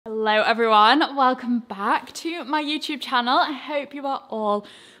Hello everyone, welcome back to my YouTube channel. I hope you are all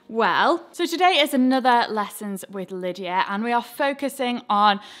well. So today is another Lessons with Lydia, and we are focusing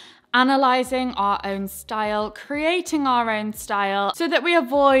on analysing our own style, creating our own style so that we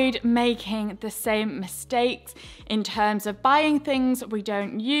avoid making the same mistakes in terms of buying things we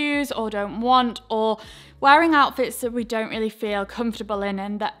don't use or don't want, or wearing outfits that we don't really feel comfortable in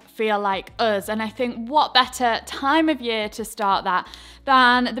and that feel like us. And I think what better time of year to start that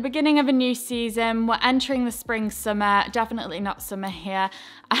than the beginning of a new season. We're entering the spring, summer, definitely not summer here,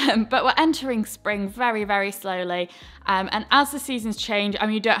 but we're entering spring very, very slowly. And as the seasons change, I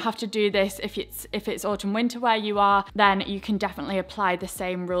mean, you don't have to do this if it's autumn, winter where you are, then you can definitely apply the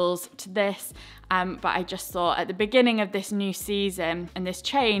same rules to this. But I just thought at the beginning of this new season and this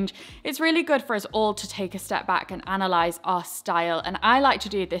change, it's really good for us all to take a step back and analyse our style. And I like to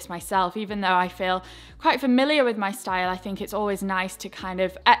do this myself, even though I feel quite familiar with my style. I think it's always nice to kind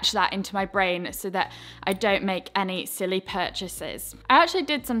of etch that into my brain so that I don't make any silly purchases. I actually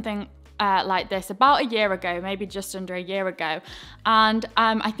did something like this about a year ago, maybe just under a year ago. And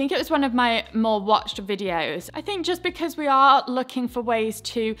I think it was one of my more watched videos. I think just because we are looking for ways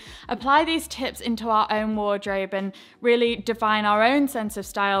to apply these tips into our own wardrobe and really define our own sense of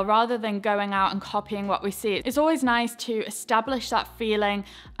style rather than going out and copying what we see, it's always nice to establish that feeling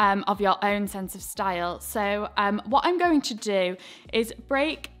of your own sense of style. So what I'm going to do is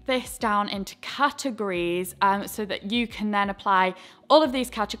break this down into categories so that you can then apply all of these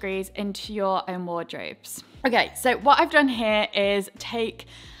categories into your own wardrobes. Okay, so what I've done here is take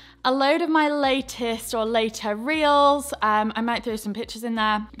a load of my latest or later reels. I might throw some pictures in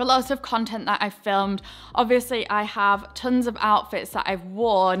there, but lots of content that I've filmed. Obviously, I have tons of outfits that I've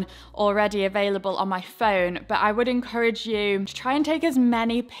worn already available on my phone, but I would encourage you to try and take as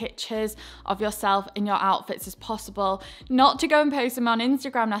many pictures of yourself in your outfits as possible. Not to go and post them on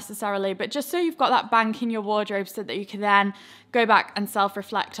Instagram necessarily, but just so you've got that bank in your wardrobe so that you can then go back and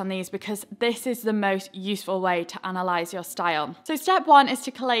self-reflect on these, because this is the most useful way to analyze your style. So step one is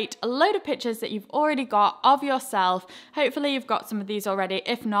to collate a load of pictures that you've already got of yourself. Hopefully you've got some of these already.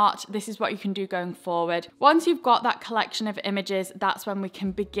 If not, this is what you can do going forward. Once you've got that collection of images, that's when we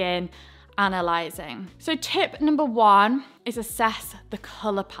can begin analyzing. So tip number one is assess the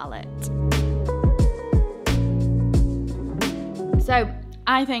color palette. So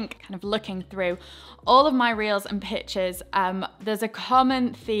I think kind of looking through all of my reels and pictures, there's a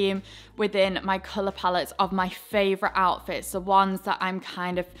common theme within my color palettes of my favorite outfits, the ones that I'm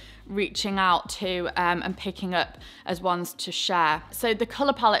kind of reaching out to and picking up as ones to share. So the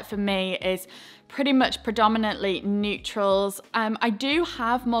color palette for me is pretty much predominantly neutrals. I do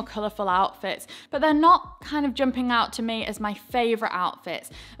have more colorful outfits, but they're not kind of jumping out to me as my favorite outfits.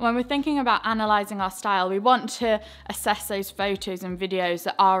 And when we're thinking about analyzing our style, we want to assess those photos and videos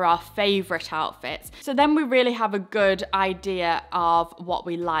that are our favorite outfits. So then we really have a good idea of what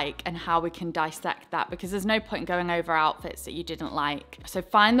we like and how we can dissect that, because there's no point going over outfits that you didn't like. So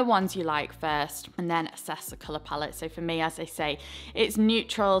find the ones you like first and then assess the color palette. So for me, as I say, it's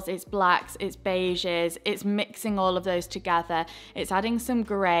neutrals, it's blacks, it's beiges, it's mixing all of those together, it's adding some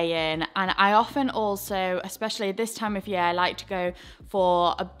gray in. And I often also, especially this time of year, I like to go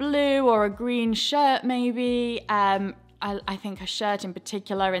for a blue or a green shirt maybe. I think a shirt in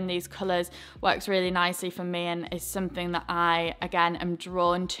particular in these colors works really nicely for me and is something that I, again, am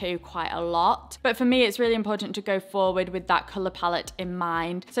drawn to quite a lot. But for me, it's really important to go forward with that color palette in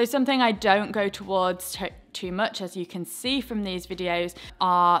mind. So something I don't go towards too much, as you can see from these videos,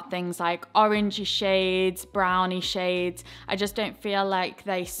 are things like orangey shades, browny shades. I just don't feel like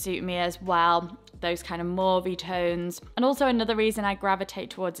they suit me as well, those kind of mauvey tones. And also another reason I gravitate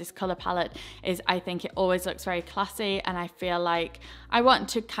towards this color palette is I think it always looks very classy, and I feel like I want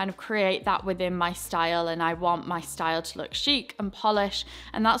to kind of create that within my style, and I want my style to look chic and polished,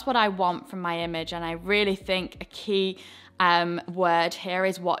 and that's what I want from my image. And I really think a key word here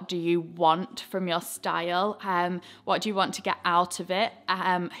is, what do you want from your style? What do you want to get out of it?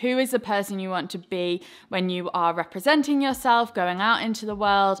 Who is the person you want to be when you are representing yourself, going out into the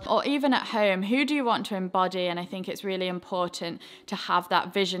world, or even at home? Who do you want to embody? And I think it's really important to have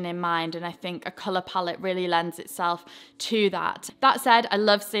that vision in mind, and I think a color palette really lends itself to that. That said, I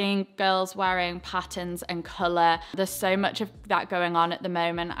love seeing girls wearing patterns and color. There's so much of that going on at the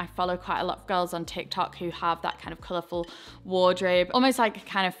moment. I follow quite a lot of girls on TikTok who have that kind of colorful wardrobe, almost like a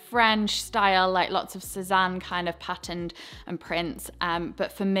kind of French style, like lots of Cézanne kind of patterned and prints.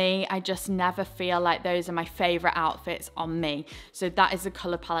 But for me, I just never feel like those are my favorite outfits on me. So that is the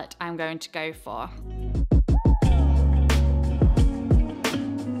color palette I'm going to go for.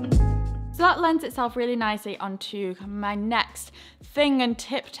 So that lends itself really nicely onto my next thing and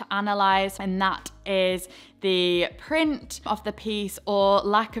tip to analyze, and that is the print of the piece or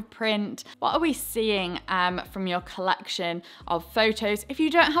lack of print. What are we seeing from your collection of photos? If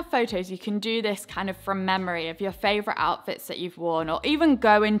you don't have photos, you can do this kind of from memory of your favorite outfits that you've worn, or even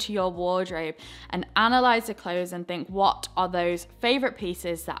go into your wardrobe and analyze the clothes and think, what are those favorite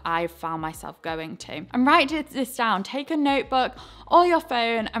pieces that I've found myself going to? And write this down. Take a notebook or your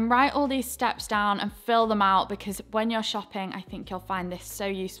phone and write all these steps down and fill them out, because when you're shopping, I think you'll find this so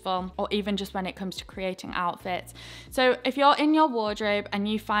useful, or even just when it comes to creating outfits. So if you're in your wardrobe and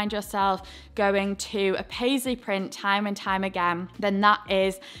you find yourself going to a paisley print time and time again, then that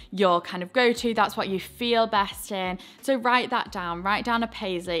is your kind of go-to. That's what you feel best in. So write that down. Write down a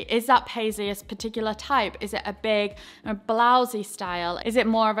paisley. Is that paisley a particular type? Is it a big blousey style? Is it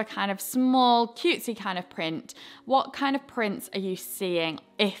more of a kind of small cutesy kind of print? What kind of prints are you seeing,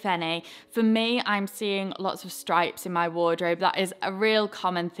 if any? For me, I'm seeing lots of stripes in my wardrobe. That is a real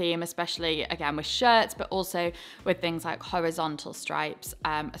common theme, especially again with shirts, but also with things like horizontal stripes,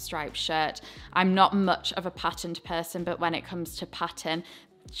 a striped shirt. I'm not much of a patterned person, but when it comes to pattern,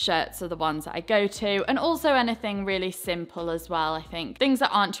 shirts are the ones that I go to, and also anything really simple as well. I think things that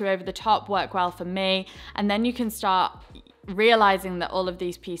aren't too over the top work well for me, and then you can start realizing that all of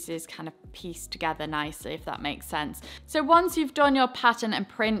these pieces kind of piece together nicely, if that makes sense. So once you've done your pattern and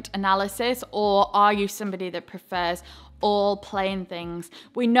print analysis, or are you somebody that prefers all plain things,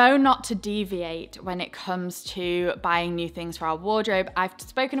 we know not to deviate when it comes to buying new things for our wardrobe. I've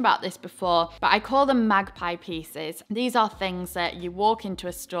spoken about this before, but I call them magpie pieces. These are things that you walk into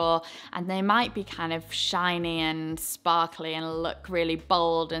a store and they might be kind of shiny and sparkly and look really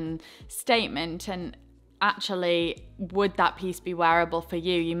bold and statement, and actually, would that piece be wearable for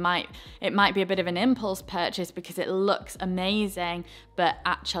you? It might be a bit of an impulse purchase because it looks amazing, but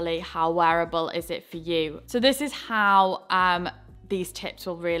actually, how wearable is it for you? So this is how these tips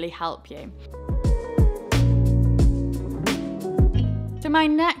will really help you. So my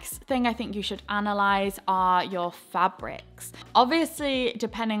next thing I think you should analyze are your fabrics. Obviously,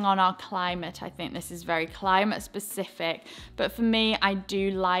 depending on our climate, I think this is very climate specific, but for me, I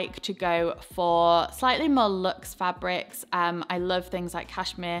do like to go for slightly more luxe fabrics. I love things like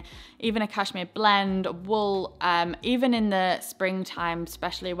cashmere, even a cashmere blend, wool. Even in the springtime,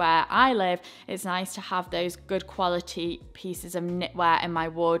 especially where I live, it's nice to have those good quality pieces of knitwear in my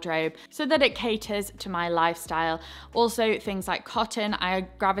wardrobe so that it caters to my lifestyle. Also, things like cotton. I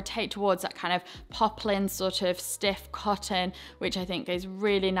gravitate towards that kind of poplin sort of stiff cotton, which I think is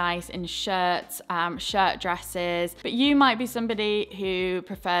really nice in shirts, shirt dresses. But you might be somebody who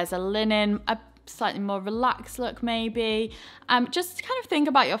prefers a linen, a slightly more relaxed look maybe. Just kind of think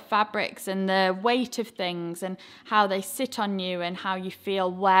about your fabrics and the weight of things and how they sit on you and how you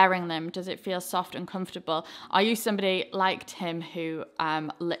feel wearing them. Does it feel soft and comfortable? Are you somebody like Tim who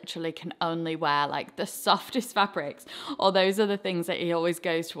literally can only wear like the softest fabrics, or those are the things that he always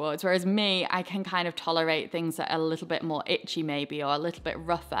goes towards? Whereas me, I can kind of tolerate things that are a little bit more itchy maybe, or a little bit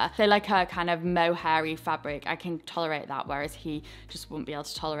rougher. Say like a kind of mohairy fabric, I can tolerate that, whereas he just wouldn't be able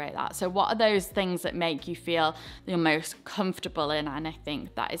to tolerate that. So what are those things that make you feel the most comfortable in? And I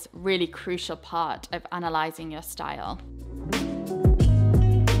think that is really crucial part of analyzing your style.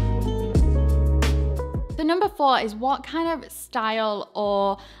 So number 4 is, what kind of style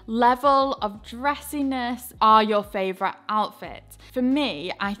or level of dressiness are your favorite outfits? For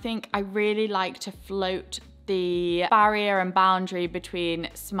me, I think I really like to float the barrier and boundary between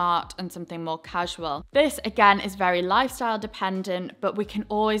smart and something more casual. This again is very lifestyle dependent, but we can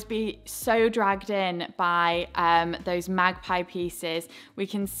always be so dragged in by those magpie pieces. We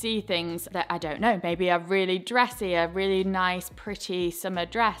can see things that, I don't know, maybe a really dressy, a really nice, pretty summer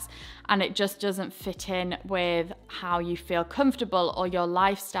dress, and it just doesn't fit in with how you feel comfortable or your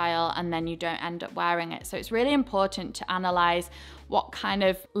lifestyle, and then you don't end up wearing it. So it's really important to analyze what kind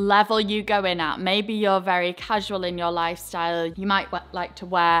of level you go in at. Maybe you're very casual in your lifestyle. You might like to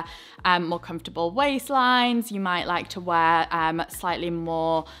wear more comfortable waistlines. You might like to wear slightly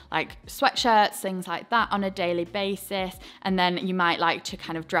more like sweatshirts, things like that on a daily basis. And then you might like to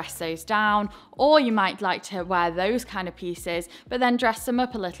kind of dress those down, or you might like to wear those kind of pieces, but then dress them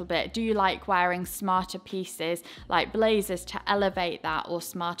up a little bit. Do you like wearing smarter pieces like blazers to elevate that, or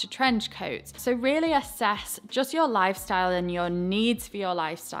smarter trench coats? So really assess just your lifestyle and your needs for your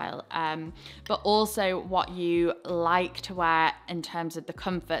lifestyle, but also what you like to wear in terms of the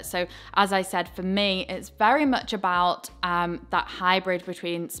comfort. So as I said, for me, it's very much about that hybrid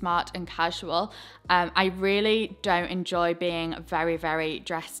between smart and casual. I really don't enjoy being very, very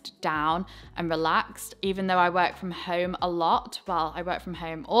dressed down and relaxed, even though I work from home a lot. Well, I work from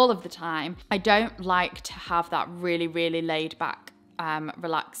home all of the time. I don't like to have that really, really laid back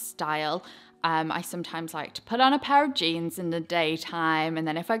relaxed style. I sometimes like to put on a pair of jeans in the daytime, and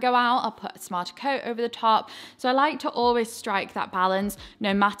then if I go out, I'll put a smarter coat over the top. So I like to always strike that balance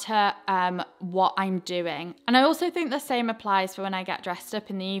no matter what I'm doing. And I also think the same applies for when I get dressed up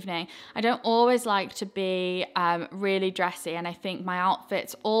in the evening. I don't always like to be really dressy, and I think my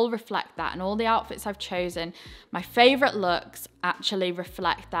outfits all reflect that, and all the outfits I've chosen, my favorite looks actually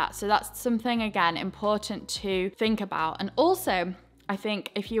reflect that. So that's something, again, important to think about. And also, I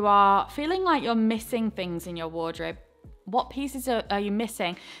think if you are feeling like you're missing things in your wardrobe, what pieces are you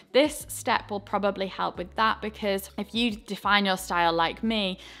missing? This step will probably help with that, because if you define your style like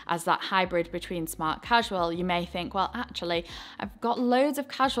me as that hybrid between smart casual, you may think, well, actually, I've got loads of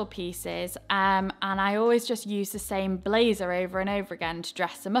casual pieces and I always just use the same blazer over and over again to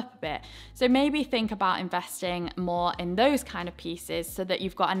dress them up a bit. So maybe think about investing more in those kind of pieces so that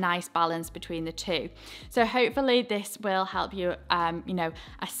you've got a nice balance between the two. So hopefully this will help you,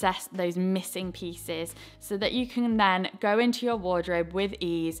 assess those missing pieces so that you can then go into your wardrobe with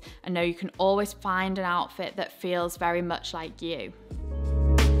ease and know you can always find an outfit that feels very much like you.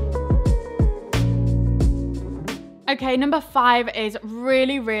 Okay, number 5 is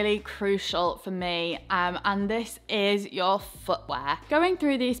really, really crucial for me, and this is your footwear. Going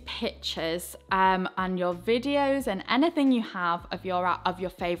through these pictures and your videos and anything you have of your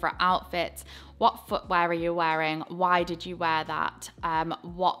favorite outfits, what footwear are you wearing? Why did you wear that?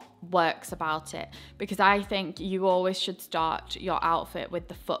 What works about it? Because I think you always should start your outfit with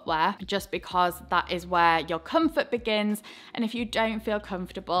the footwear, just because that is where your comfort begins. And if you don't feel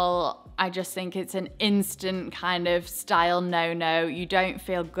comfortable, I just think it's an instant kind of style no-no. You don't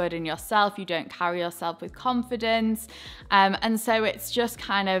feel good in yourself. You don't carry yourself with confidence. And so it's just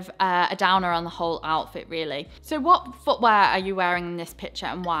kind of a downer on the whole outfit, really. So what footwear are you wearing in this picture,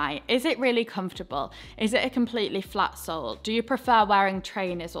 and why? Is it really comfortable? Is it a completely flat sole? Do you prefer wearing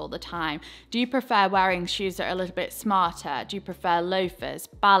trainers all the time? Do you prefer wearing shoes that are a little bit smarter? Do you prefer loafers,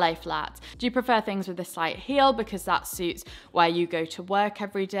 ballet flats? Do you prefer things with a slight heel because that suits where you go to work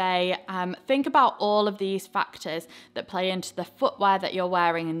every day? Think about all of these factors that play into the footwear that you're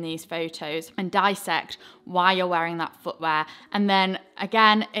wearing in these photos, and dissect why you're wearing that footwear. And then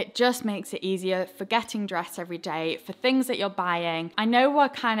again, it just makes it easier for getting dressed every day, for things that you're buying. I know we're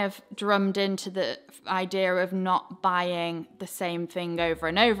kind of drummed into the idea of not buying the same thing over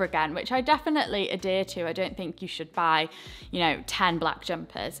and over again, which I definitely adhere to. I don't think you should buy, 10 black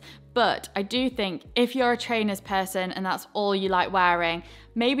jumpers. But I do think if you're a trainers person and that's all you like wearing,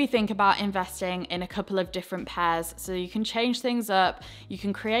 maybe think about investing in a couple of different pairs so you can change things up, you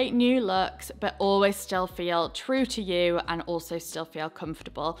can create new looks, but always still feel true to you and also still feel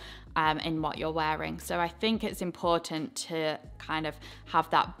comfortable in what you're wearing. So I think it's important to kind of have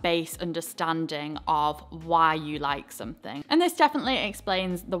that base understanding of why you like something. And this definitely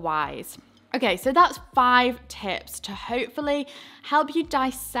explains the whys. Okay, so that's 5 tips to hopefully help you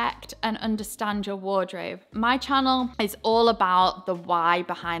dissect and understand your wardrobe. My channel is all about the why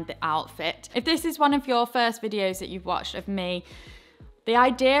behind the outfit. If this is one of your first videos that you've watched of me, the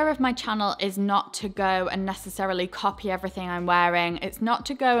idea of my channel is not to go and necessarily copy everything I'm wearing. It's not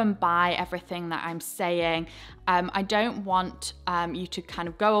to go and buy everything that I'm saying. I don't want you to kind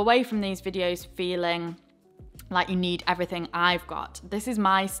of go away from these videos feeling like you need everything I've got. This is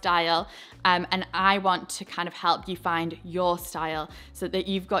my style, and I want to kind of help you find your style so that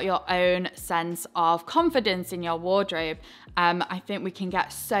you've got your own sense of confidence in your wardrobe. I think we can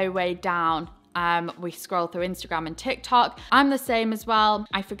get so weighed down. We scroll through Instagram and TikTok. I'm the same as well.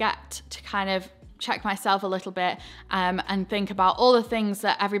 I forget to kind of check myself a little bit and think about all the things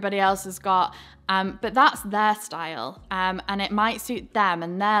that everybody else has got. But that's their style, and it might suit them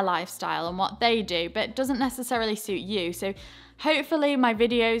and their lifestyle and what they do, but it doesn't necessarily suit you. So hopefully my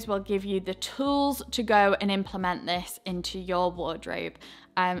videos will give you the tools to go and implement this into your wardrobe.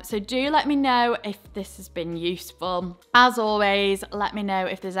 So do let me know if this has been useful. As always, let me know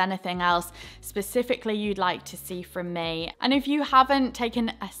if there's anything else specifically you'd like to see from me. And if you haven't taken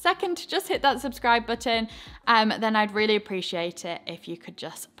a second to just hit that subscribe button, then I'd really appreciate it if you could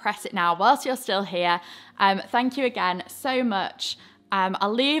just press it now whilst you're still here. Thank you again so much.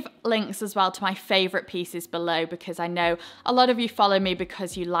 I'll leave links as well to my favorite pieces below, because I know a lot of you follow me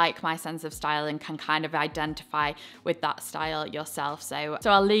because you like my sense of style and can kind of identify with that style yourself. So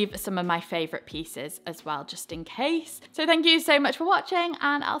I'll leave some of my favorite pieces as well, just in case. So thank you so much for watching,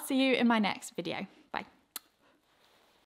 and I'll see you in my next video.